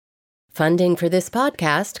Funding for this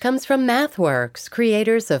podcast comes from MathWorks,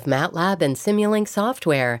 creators of MATLAB and Simulink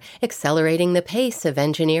software, accelerating the pace of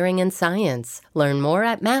engineering and science. Learn more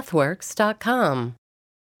at mathworks.com.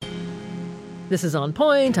 This is On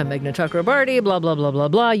Point. I'm Meghna Chakrabarti, blah, blah, blah, blah,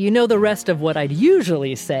 blah. You know the rest of what I'd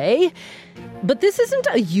usually say. But this isn't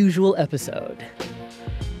a usual episode.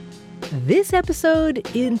 This episode,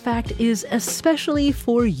 in fact, is especially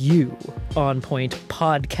for you, On Point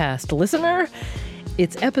podcast listener.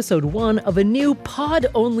 It's episode 1 of a new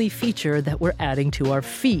pod-only feature that we're adding to our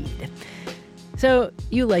feed. So,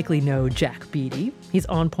 you likely know Jack Beatty. He's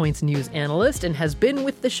On Point's news analyst and has been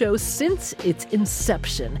with the show since its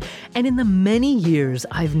inception. And in the many years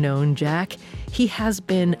I've known Jack, he has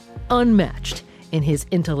been unmatched in his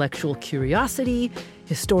intellectual curiosity,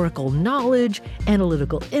 historical knowledge,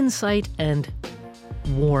 analytical insight, and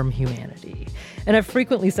warm humanity. And I've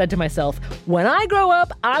frequently said to myself, when I grow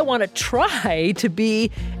up, I want to try to be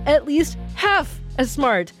at least half as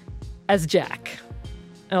smart as Jack.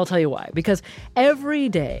 And I'll tell you why. Because every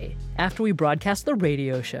day after we broadcast the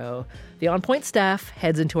radio show, the On Point staff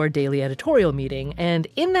heads into our daily editorial meeting. And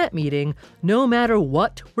in that meeting, no matter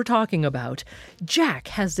what we're talking about, Jack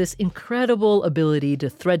has this incredible ability to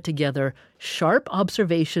thread together sharp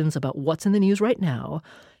observations about what's in the news right now,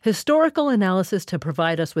 historical analysis to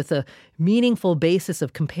provide us with a meaningful basis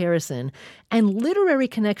of comparison, and literary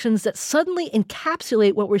connections that suddenly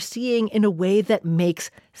encapsulate what we're seeing in a way that makes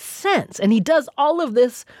sense. And he does all of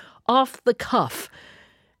this off the cuff.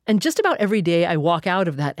 And just about every day I walk out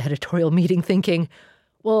of that editorial meeting thinking,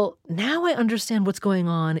 well, now I understand what's going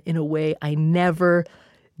on in a way I never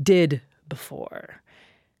did before.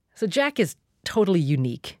 So Jack is totally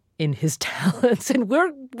unique in his talents, and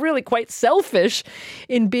we're really quite selfish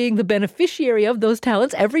in being the beneficiary of those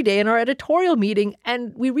talents every day in our editorial meeting.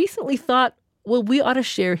 And we recently thought, well, we ought to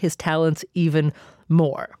share his talents even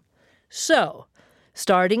more. So,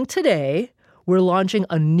 starting today, we're launching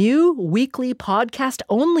a new weekly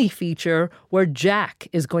podcast-only feature where Jack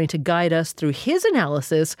is going to guide us through his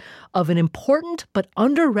analysis of an important but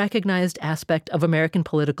under-recognized aspect of American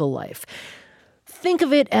political life. Think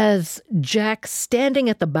of it as Jack standing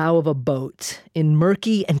at the bow of a boat in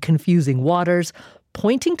murky and confusing waters,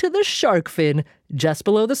 pointing to the shark fin just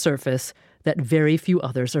below the surface that very few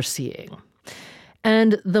others are seeing.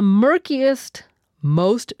 And the murkiest,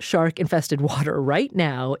 most shark-infested water right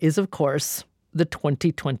now is, of course, the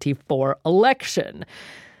 2024 election.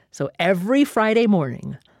 So every Friday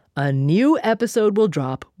morning, a new episode will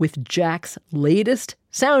drop with Jack's latest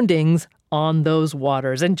soundings on those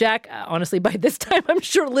waters. And Jack, honestly, by this time, I'm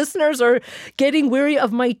sure listeners are getting weary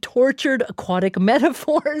of my tortured aquatic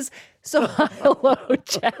metaphors. So hello,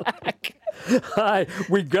 Jack. Hi,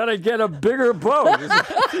 we gotta get a bigger boat.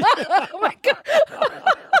 Oh my God.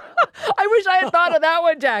 I wish I had thought of that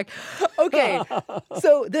one, Jack. Okay,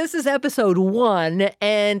 so this is episode 1,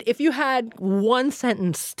 and if you had one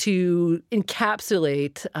sentence to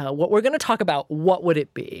encapsulate what we're going to talk about, what would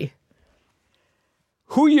it be?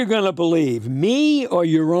 Who you gonna believe, me or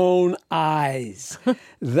your own eyes?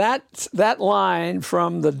 That line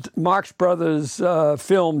from the Marx Brothers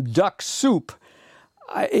film Duck Soup,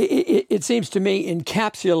 it seems to me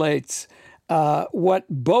encapsulates what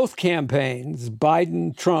both campaigns,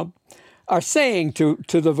 Biden, Trump, are saying to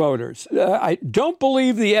the voters. I don't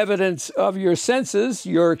believe the evidence of your senses,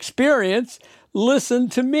 your experience. Listen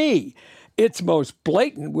to me. It's most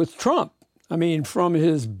blatant with Trump. I mean, from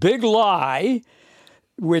his big lie,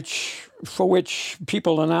 for which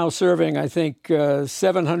people are now serving, I think,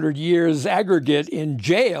 700 years aggregate in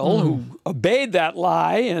jail, who obeyed that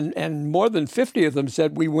lie, and more than 50 of them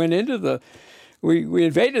said we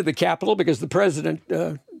invaded the Capitol because the president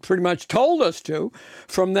pretty much told us to.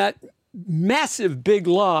 From that massive big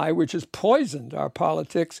lie, which has poisoned our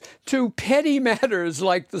politics, to petty matters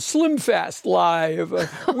like the Slim Fast lie of a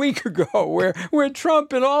week ago, where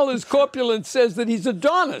Trump in all his corpulence says that he's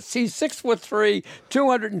Adonis. He's 6'3",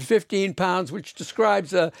 215 pounds, which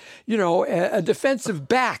describes a defensive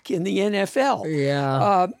back in the NFL.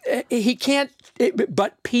 Yeah. He can't,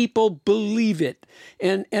 but people believe it.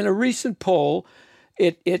 And a recent poll,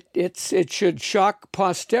 it should shock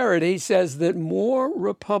posterity, says that more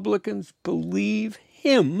Republicans believe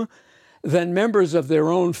him than members of their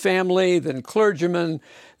own family, than clergymen,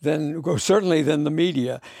 certainly than the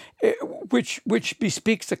media, which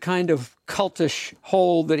bespeaks a kind of cultish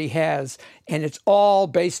hold that he has. And it's all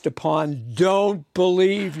based upon don't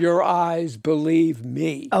believe your eyes, believe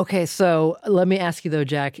me. Okay, so let me ask you, though,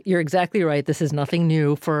 Jack. You're exactly right. This is nothing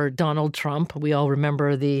new for Donald Trump. We all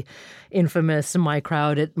remember the infamous "my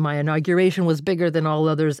crowd at my inauguration was bigger than all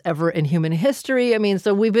others ever in human history." I mean,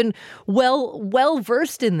 so we've been well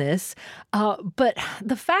versed in this. But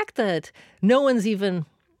the fact that no one's even,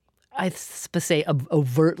 I say,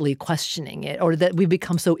 overtly questioning it, or that we've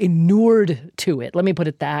become so inured to it. Let me put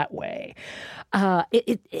it that way.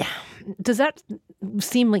 Does that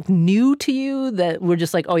seem like new to you, that we're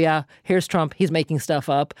just like, oh yeah, here's Trump, he's making stuff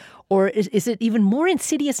up? Or is it even more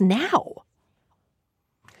insidious now?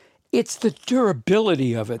 It's the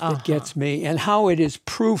durability of it that gets me, and how it is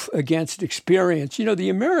proof against experience. You know, the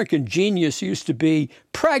American genius used to be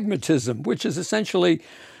pragmatism, which is essentially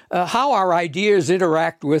how our ideas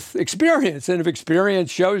interact with experience. And if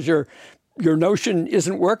experience shows your notion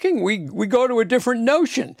isn't working, we go to a different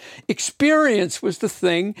notion. Experience was the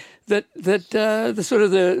thing that the sort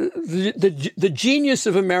of the genius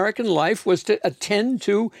of American life was to attend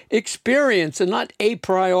to experience and not a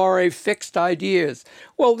priori fixed ideas.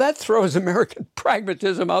 Well, that throws American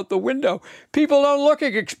pragmatism out the window. People don't look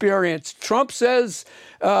at experience. Trump says,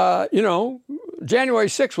 January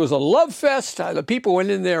 6th was a love fest. The people went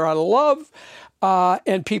in there out of love.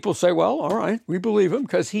 And people say, well, all right, we believe him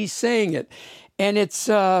because he's saying it. And it's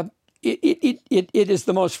it is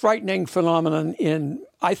the most frightening phenomenon in,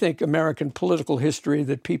 I think, American political history,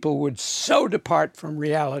 that people would so depart from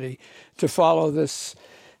reality to follow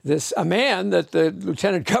a man that the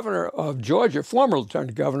lieutenant governor of Georgia, former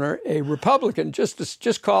lieutenant governor, a Republican,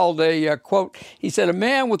 just called a, quote, he said, a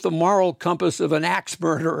man with the moral compass of an axe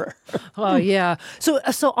murderer. Oh, yeah. So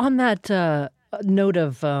on that note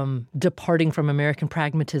of departing from American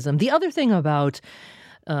pragmatism, the other thing about,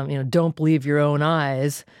 don't believe your own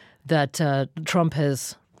eyes, that Trump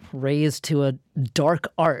has raised to a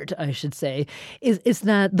dark art, I should say, is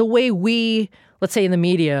that the way we, let's say in the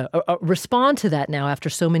media, respond to that now after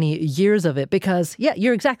so many years of it. Because, yeah,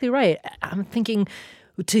 you're exactly right. I'm thinking,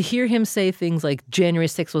 to hear him say things like January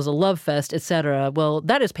 6th was a love fest, et cetera, well,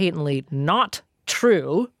 that is patently not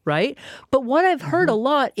true, right? But what I've heard a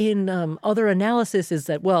lot in other analysis is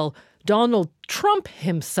that, well, Donald Trump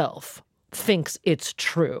himself thinks it's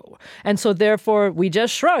true. And so therefore we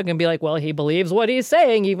just shrug and be like, well, he believes what he's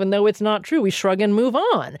saying, even though it's not true. We shrug and move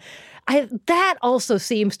on. That also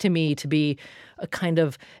seems to me to be a kind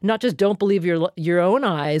of, not just don't believe your own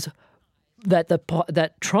eyes,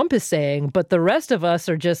 that Trump is saying, but the rest of us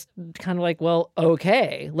are just kind of like, well,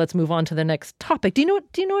 okay, let's move on to the next topic. Do you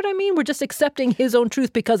know what I mean? We're just accepting his own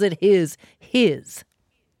truth because it is his.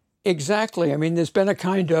 Exactly. I mean, there's been a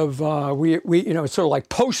kind of it's sort of like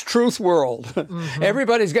post-truth world. Mm-hmm.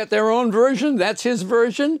 Everybody's got their own version. That's his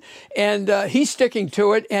version, and he's sticking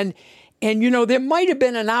to it. And there might have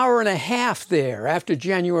been an hour and a half there after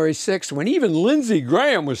January 6th when even Lindsey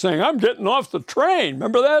Graham was saying, I'm getting off the train.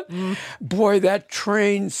 Remember that? Mm. Boy, that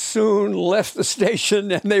train soon left the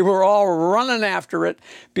station, and they were all running after it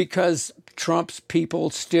because Trump's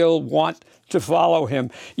people still want to follow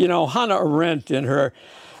him. Hannah Arendt, in her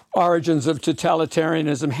Origins of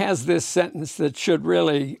Totalitarianism, has this sentence that should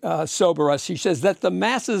really sober us. She says that the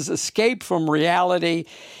masses' escape from reality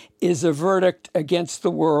is a verdict against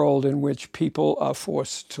the world in which people are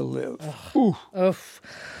forced to live.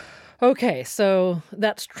 Okay, so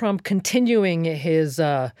that's Trump continuing his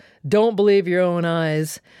don't believe your own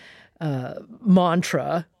eyes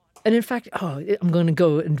mantra. And in fact, I'm going to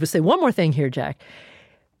go and just say one more thing here, Jack.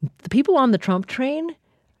 The people on the Trump train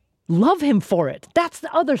love him for it. That's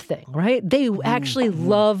the other thing, right? They actually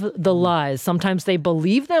love the lies. Sometimes they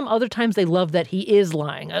believe them. Other times they love that he is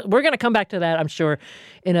lying. We're going to come back to that, I'm sure,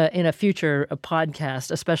 in a future podcast,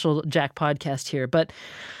 a special Jack podcast here. But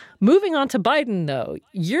moving on to Biden, though,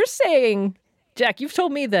 you're saying, Jack, you've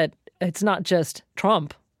told me that it's not just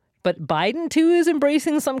Trump, but Biden, too, is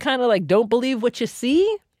embracing some kind of like, don't believe what you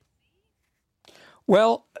see?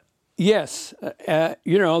 Well, yes.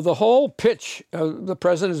 The whole pitch the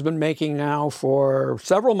president has been making now for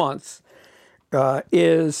several months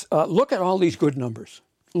is look at all these good numbers.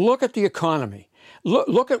 Look at the economy.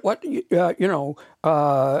 Look at what,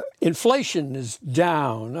 inflation is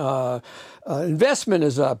down, investment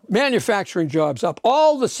is up, manufacturing jobs up,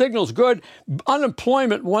 all the signals good,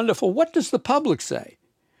 unemployment wonderful. What does the public say?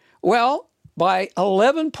 Well, by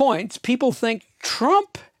 11 points, people think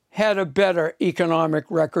Trump had a better economic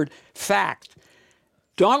record. Fact,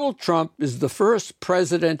 Donald Trump is the first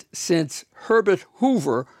president since Herbert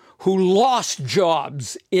Hoover who lost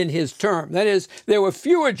jobs in his term. That is, there were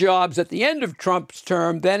fewer jobs at the end of Trump's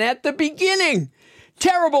term than at the beginning.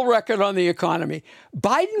 Terrible record on the economy.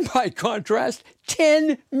 Biden, by contrast,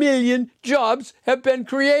 10 million jobs have been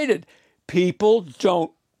created. People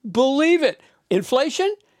don't believe it.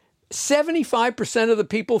 Inflation, 75% of the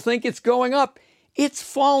people think it's going up. It's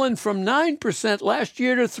fallen from 9% last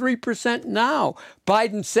year to 3% now.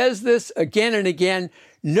 Biden says this again and again.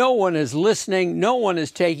 No one is listening. No one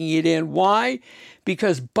is taking it in. Why?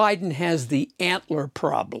 Because Biden has the antler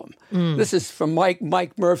problem. This is from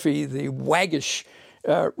Mike Murphy, the waggish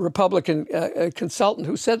Republican consultant,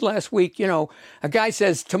 who said last week, a guy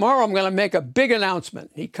says, tomorrow I'm going to make a big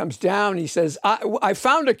announcement. He comes down, he says, I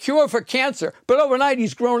found a cure for cancer, but overnight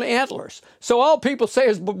he's grown antlers. So all people say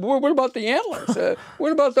is, what about the antlers?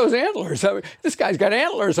 What about those antlers? I mean, this guy's got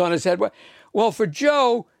antlers on his head. Well, for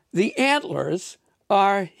Joe, the antlers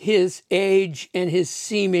are his age and his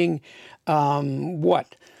seeming,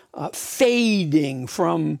 fading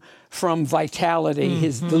from vitality,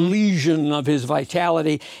 the lesion of his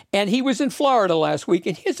vitality. And he was in Florida last week,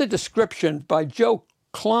 and here's a description by Joe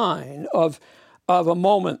Klein of a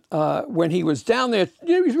moment when he was down there.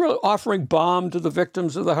 He was really offering balm to the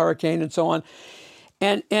victims of the hurricane and so on.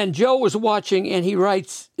 And Joe was watching, and he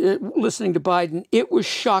writes, listening to Biden, "It was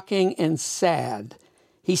shocking and sad.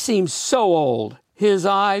 He seemed so old. His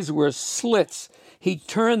eyes were slits. He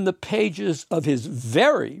turned the pages of his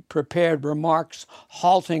very prepared remarks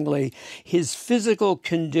haltingly. His physical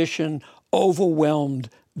condition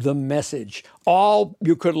overwhelmed the message." All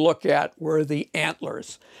you could look at were the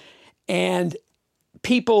antlers. And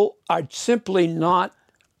people are simply not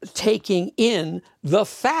taking in the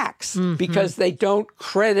facts because they don't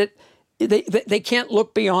credit, they can't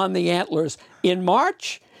look beyond the antlers. In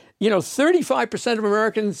March, 35% of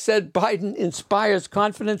Americans said Biden inspires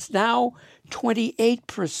confidence. Now,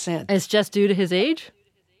 28%. It's just due to his age?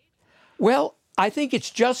 Well, I think it's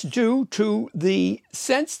just due to the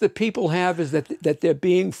sense that people have is that they're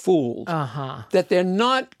being fooled, that they're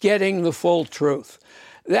not getting the full truth.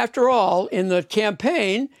 After all, in the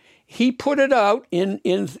campaign, he put it out in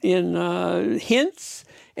hints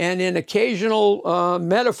and in occasional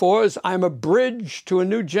metaphors. I'm a bridge to a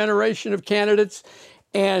new generation of candidates.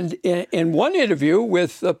 And in one interview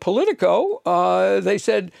with Politico, they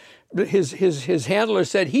said, his handler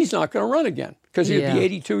said he's not going to run again because he'd be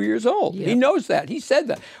 82 years old. Yep. He knows that. He said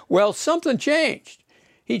that. Well, something changed.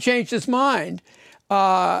 He changed his mind.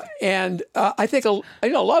 And I think a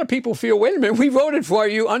lot of people feel, wait a minute, we voted for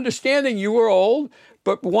you, understanding you were old,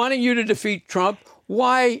 but wanting you to defeat Trump.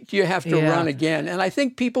 Why do you have to run again? And I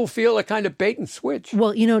think people feel a kind of bait and switch.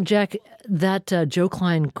 Well, Jack, that Joe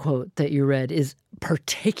Klein quote that you read is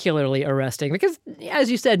particularly arresting because,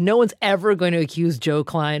 as you said, no one's ever going to accuse Joe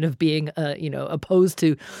Klein of being, opposed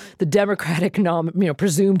to the Democratic,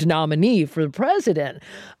 presumed nominee for the president.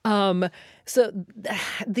 So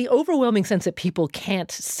the overwhelming sense that people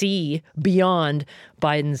can't see beyond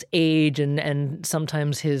Biden's age and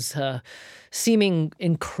sometimes his seeming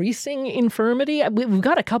increasing infirmity. We've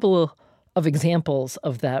got a couple of examples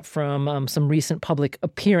of that from some recent public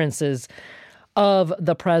appearances of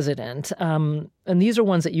the president. And these are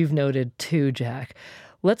ones that you've noted too, Jack.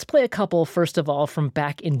 Let's play a couple, first of all, from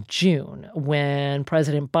back in June when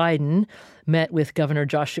President Biden met with Governor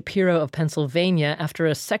Josh Shapiro of Pennsylvania after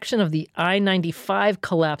a section of the I-95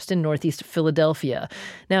 collapsed in northeast Philadelphia.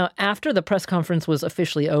 Now, after the press conference was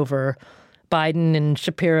officially over, Biden and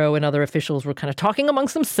Shapiro and other officials were kind of talking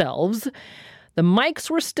amongst themselves. The mics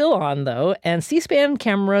were still on, though, and C-SPAN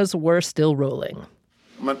cameras were still rolling.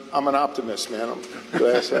 I'm an optimist, man. I'm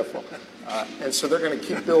glass half full. And so they're going to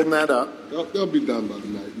keep building that up. They'll be done by the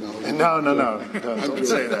night. No. Don't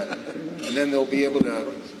say that. And then they'll be able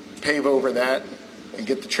to pave over that and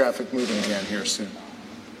get the traffic moving again here soon.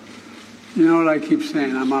 You know what I keep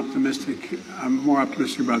saying? I'm optimistic. I'm more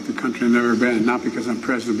optimistic about the country than I've ever been. Not because I'm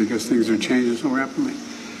president, because things are changing so rapidly.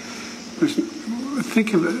 Listen,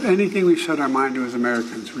 think of anything we set our mind to as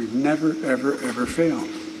Americans. We've never, ever, ever failed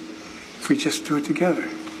if we just do it together.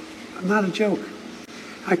 Not a joke.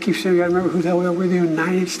 I keep saying, we got to remember who the hell we are. We're the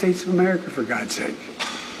United States of America, for God's sake.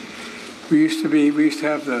 We used to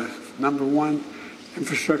have the #1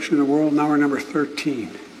 infrastructure in the world. Now we're number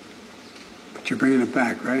 13. But you're bringing it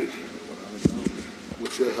back, right?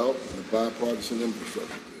 With your help and the bipartisan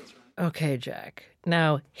infrastructure. Okay, Jack.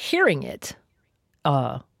 Now, hearing it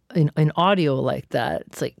in audio like that,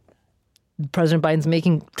 it's like President Biden's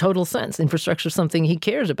making total sense. Infrastructure is something he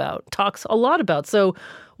cares about, talks a lot about. So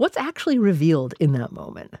what's actually revealed in that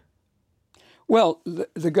moment? Well,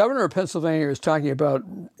 the governor of Pennsylvania is talking about,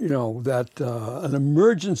 that an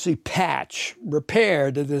emergency patch repair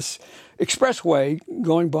to this expressway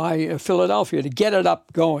going by Philadelphia to get it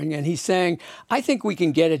up going. And he's saying, I think we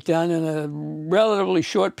can get it done in a relatively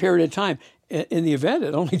short period of time. In the event,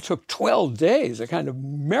 it only took 12 days, a kind of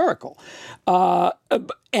miracle.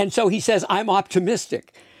 And so he says, I'm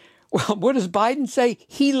optimistic. Well, what does Biden say?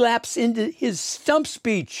 He lapsed into his stump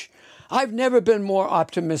speech. I've never been more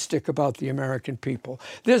optimistic about the American people.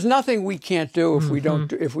 There's nothing we can't do if we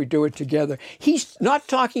don't if we do it together. He's not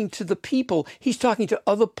talking to the people. He's talking to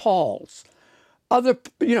other Pauls, to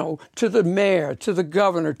the mayor, to the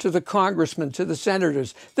governor, to the congressman, to the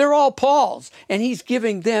senators. They're all Pauls, and he's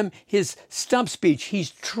giving them his stump speech.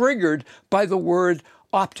 He's triggered by the word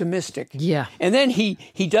optimistic. Yeah. And then he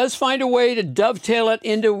does find a way to dovetail it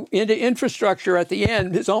into infrastructure at the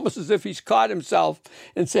end. It's almost as if he's caught himself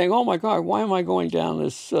and saying, oh my God, why am I going down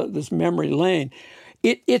this memory lane?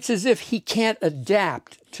 It's as if he can't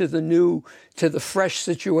adapt to the fresh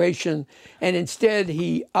situation, and instead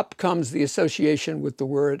up comes the association with the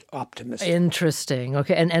word optimistic. Interesting.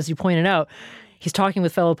 Okay, and as you pointed out, he's talking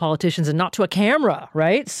with fellow politicians and not to a camera,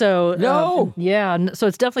 right? So no, so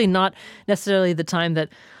it's definitely not necessarily the time that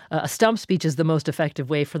a stump speech is the most effective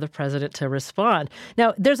way for the president to respond.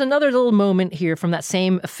 Now, there's another little moment here from that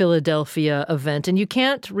same Philadelphia event, and you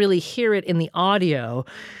can't really hear it in the audio,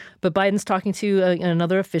 but Biden's talking to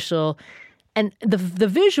another official, and the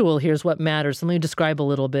visual here is what matters. Let me describe a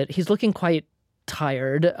little bit. He's looking quite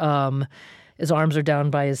tired. His arms are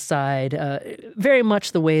down by his side, very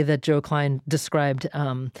much the way that Joe Klein described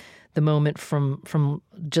the moment from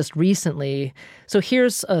just recently. So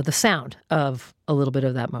here's the sound of a little bit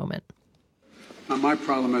of that moment. My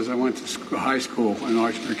problem is I went to high school in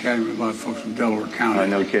Archbishop Academy with a lot of folks from Delaware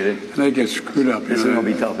County. No kidding. And they get screwed up. This is going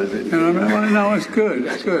to be tough, is it? No, it's good.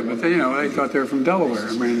 It's good. But they thought they were from Delaware.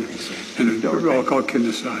 I mean, and they're all called kidding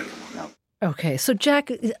aside. Okay, so Jack,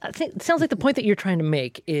 I think it sounds like the point that you're trying to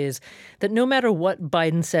make is that no matter what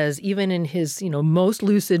Biden says, even in his most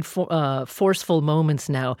lucid, forceful moments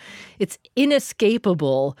now, it's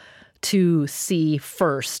inescapable to see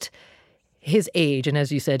first his age and,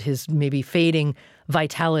 as you said, his maybe fading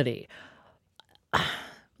vitality.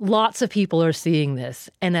 Lots of people are seeing this,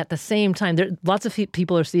 and at the same time, lots of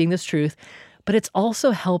people are seeing this truth, but it's also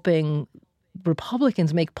helping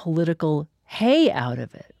Republicans make political hay out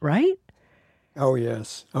of it, right? Oh,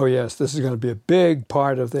 yes. This is going to be a big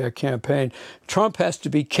part of their campaign. Trump has to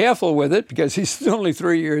be careful with it because he's only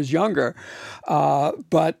 3 years younger.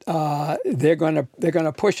 But they're going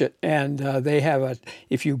to push it. And they have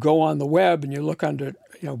if you go on the web and you look under,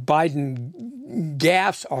 Biden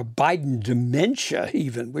gaffes or Biden dementia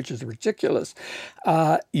even, which is ridiculous.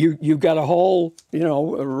 You've got a whole,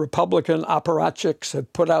 Republican apparatchiks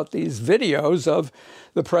have put out these videos of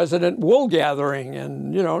the president wool gathering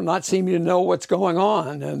and, not seeming to know what's going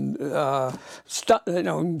on and,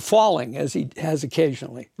 falling as he has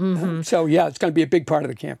occasionally. Mm-hmm. So, it's going to be a big part of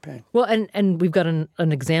the campaign. Well, and we've got an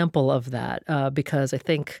example of that because I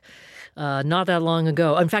think not that long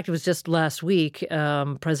ago, in fact, it was just last week,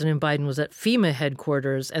 President Biden was at FEMA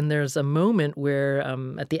headquarters, and there's a moment where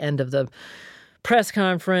at the end of the press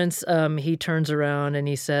conference, he turns around and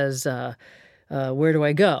he says, where do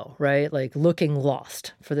I go, right? Like looking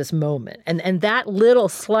lost for this moment. And that little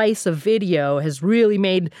slice of video has really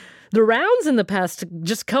made the rounds in the past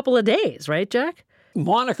just couple of days, right, Jack?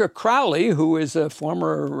 Monica Crowley, who is a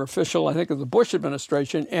former official, I think, of the Bush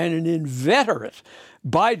administration and an inveterate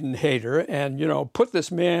Biden hater and, put this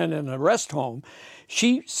man in a rest home,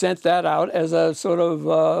 she sent that out as a sort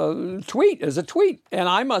of tweet. And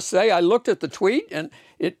I must say, I looked at the tweet and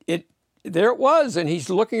there it was. And he's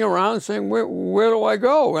looking around saying, where do I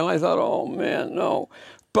go? And I thought, oh, man, no.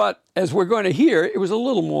 But as we're going to hear, it was a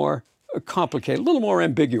little more complicated, a little more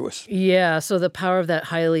ambiguous. Yeah, so the power of that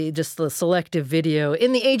the selective video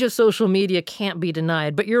in the age of social media can't be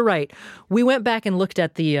denied. But you're right. We went back and looked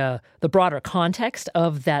at the broader context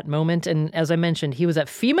of that moment. And as I mentioned, he was at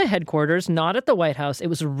FEMA headquarters, not at the White House. It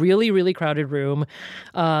was a really, really crowded room.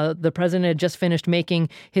 The president had just finished making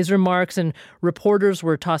his remarks and reporters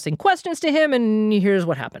were tossing questions to him. And here's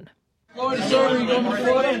what happened. Florida, sir, are you going to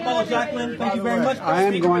Florida? Paul Jacqueline, thank you very much. I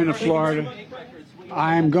am going to Florida.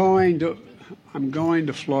 I'm going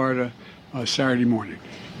to Florida Saturday morning.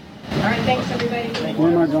 All right, thanks, everybody.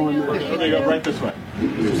 Where am I going now? There you go, right this way.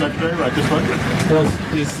 Mr. Secretary, right this way. Girls,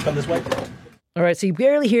 please come this way. All right, so you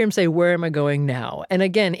barely hear him say, where am I going now? And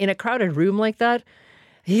again, in a crowded room like that,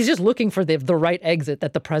 he's just looking for the right exit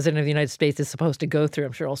that the president of the United States is supposed to go through,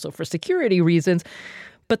 I'm sure also for security reasons.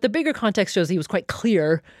 But the bigger context shows he was quite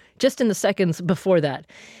clear just in the seconds before that.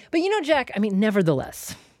 But Jack, I mean,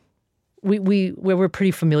 nevertheless, we're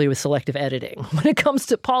pretty familiar with selective editing when it comes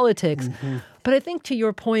to politics. Mm-hmm. But I think to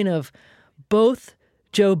your point of both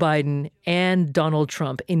Joe Biden and Donald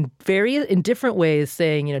Trump in different ways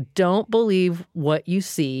saying, don't believe what you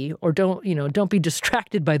see, or don't be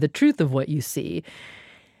distracted by the truth of what you see.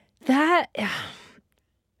 That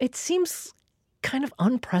it seems kind of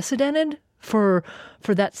unprecedented for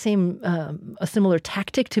that same a similar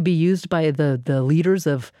tactic to be used by the leaders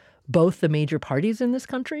of both the major parties in this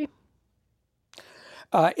country.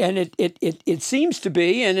 And it seems to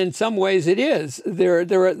be, and in some ways it is. There are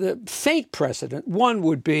the faint precedent. One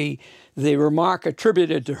would be the remark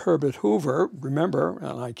attributed to Herbert Hoover. Remember,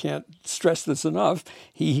 and I can't stress this enough,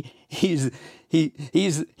 he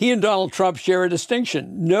and Donald Trump share a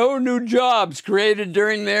distinction. No new jobs created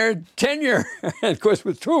during their tenure. And of course,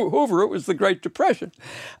 with Hoover, it was the Great Depression.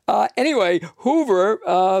 Anyway, Hoover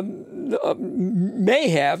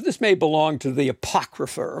this may belong to the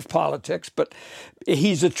apocrypha of politics, but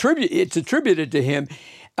it's attributed to him.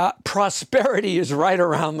 Prosperity is right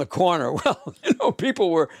around the corner. Well, people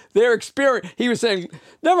were their experience. He was saying,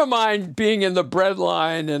 never mind being in the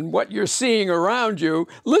breadline and what you're seeing around you.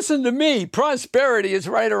 Listen to me. Prosperity is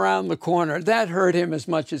right around the corner. That hurt him as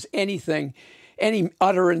much as anything, any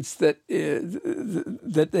utterance that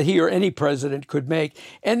he or any president could make.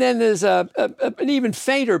 And then there's an even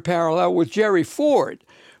fainter parallel with Jerry Ford,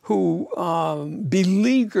 who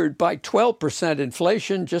beleaguered by 12%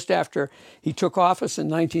 inflation just after he took office in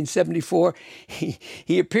 1974.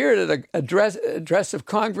 He appeared at a address of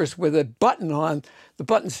Congress with a button on. The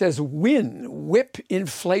button says, whip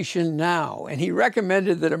inflation now. And he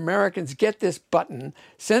recommended that Americans get this button,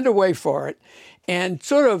 send away for it, and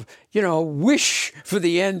sort of, wish for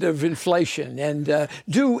the end of inflation and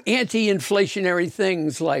do anti-inflationary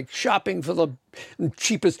things like shopping for the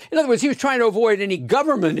cheapest. In other words, he was trying to avoid any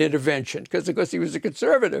government intervention because, of course, he was a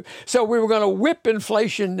conservative. So we were going to whip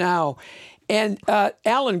inflation now. And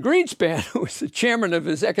Alan Greenspan, who was the chairman of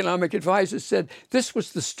his economic advisors, said this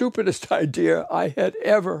was the stupidest idea I had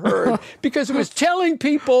ever heard because it was telling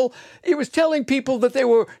people that they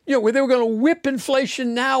were going to whip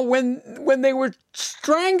inflation now when they were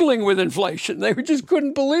strangling with inflation. They just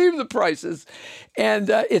couldn't believe the prices, and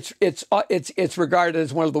it's regarded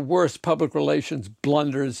as one of the worst public relations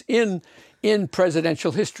blunders in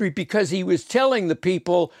presidential history because he was telling the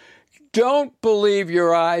people, don't believe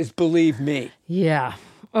your eyes, believe me. Yeah.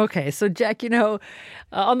 Okay. So, Jack,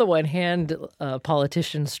 on the one hand,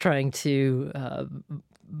 politicians trying to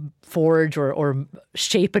forge or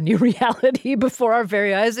shape a new reality before our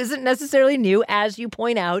very eyes isn't necessarily new, as you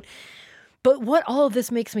point out. But what all of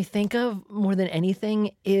this makes me think of more than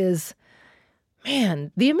anything is,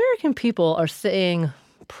 man, the American people are saying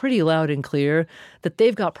pretty loud and clear that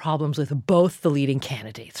they've got problems with both the leading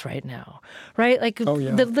candidates right now, right? Like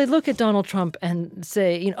they look at Donald Trump and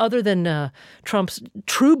say, other than Trump's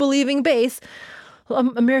true believing base,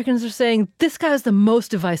 Americans are saying this guy is the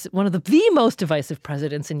most divisive, one of the most divisive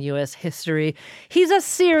presidents in U.S. history. He's a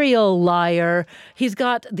serial liar. He's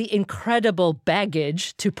got the incredible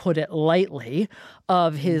baggage, to put it lightly,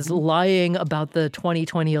 of his lying about the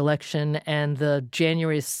 2020 election and the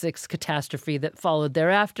January 6th catastrophe that followed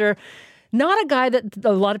thereafter. Not a guy that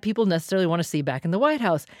a lot of people necessarily want to see back in the White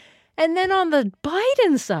House. And then on the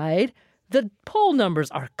Biden side, the poll numbers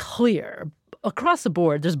are clear. Across the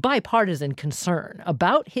board, there's bipartisan concern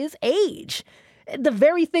about his age, the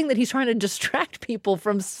very thing that he's trying to distract people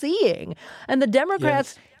from seeing. And the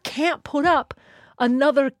Democrats can't put up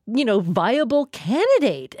another, viable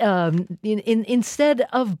candidate instead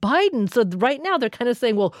of Biden. So right now they're kind of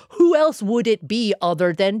saying, well, who else would it be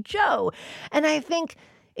other than Joe? And I think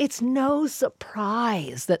it's no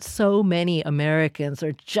surprise that so many Americans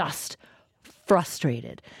are just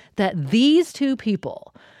frustrated that these two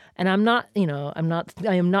people, and I am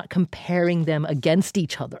not comparing them against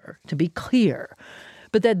each other, to be clear,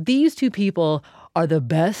 but that these two people are the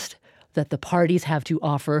best that the parties have to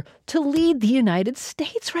offer to lead the United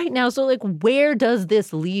States right now. So, where does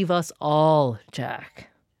this leave us all, Jack?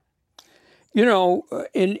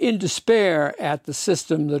 In despair at the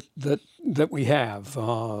system that we have,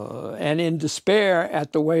 and in despair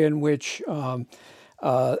at the way in which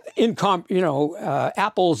apples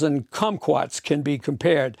and kumquats can be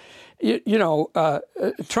compared.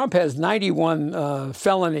 Trump has 91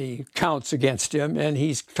 felony counts against him, and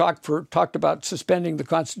he's talked about suspending the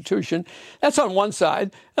Constitution. That's on one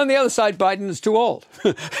side. On the other side, Biden is too old.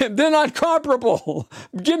 They're not comparable.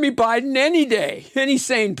 Give me Biden any day. Any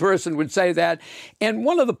sane person would say that. And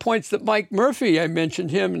one of the points that Mike Murphy, I mentioned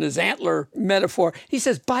him in his antler metaphor, he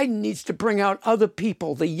says Biden needs to bring out other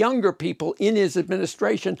people, the younger people in his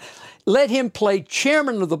administration. Let him play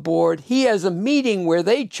chairman of the board. He has a meeting where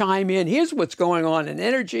they chime in. Here's what's going on in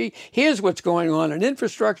energy. Here's what's going on in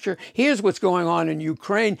infrastructure. Here's what's going on in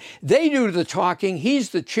Ukraine. They do the talking. He's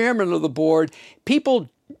the chairman of the board. People,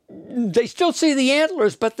 they still see the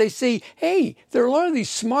antlers, but they see, hey, there are a lot of these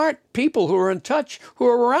smart people who are in touch, who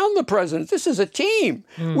are around the president. This is a team.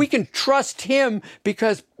 We can trust him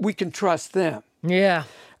because we can trust them. Yeah.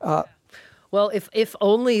 Well, if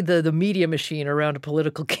only the media machine around a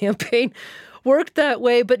political campaign worked that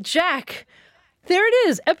way. But Jack, there it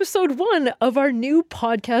is, episode 1 of our new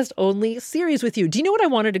podcast-only series with you. Do you know what I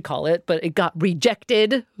wanted to call it, but it got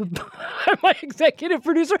rejected by my executive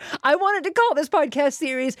producer? I wanted to call this podcast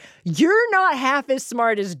series, You're Not Half as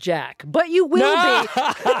Smart as Jack, but you will be.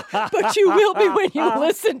 But you will be when you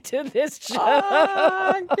listen to this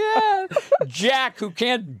show. Yeah. Jack, who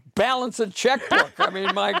can't balance a checkbook. I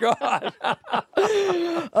mean, my God.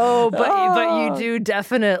 But you do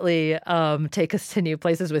definitely take us to new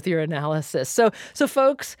places with your analysis. So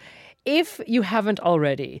folks, if you haven't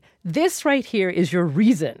already, this right here is your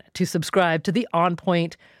reason to subscribe to the On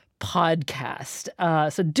Point podcast.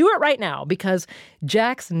 So do it right now, because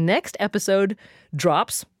Jack's next episode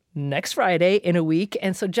drops next Friday in a week.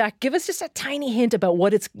 And so, Jack, give us just a tiny hint about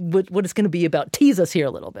what it's going to be about. Tease us here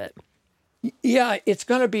a little bit. Yeah, it's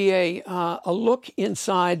going to be a look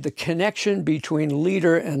inside the connection between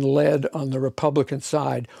leader and led on the Republican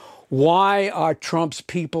side. Why are Trump's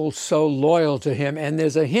people so loyal to him? And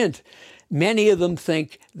there's a hint. Many of them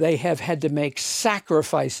think they have had to make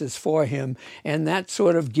sacrifices for him, and that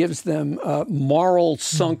sort of gives them moral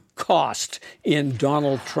sunk cost in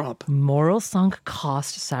Donald Trump. Moral sunk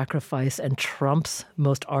cost, sacrifice, and Trump's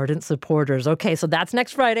most ardent supporters. Okay, so that's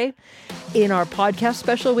next Friday in our podcast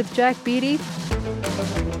special with Jack Beatty.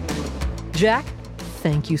 Jack,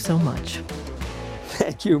 thank you so much.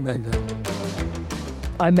 Thank you, Meghna.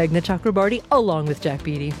 I'm Meghna Chakrabarti, along with Jack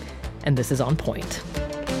Beatty, and this is On Point.